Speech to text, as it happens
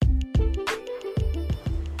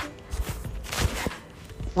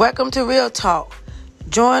Welcome to Real Talk.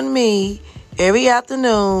 Join me every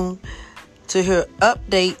afternoon to hear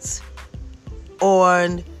updates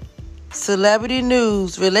on celebrity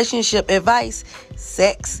news, relationship advice,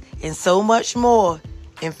 sex, and so much more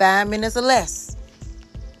in 5 minutes or less.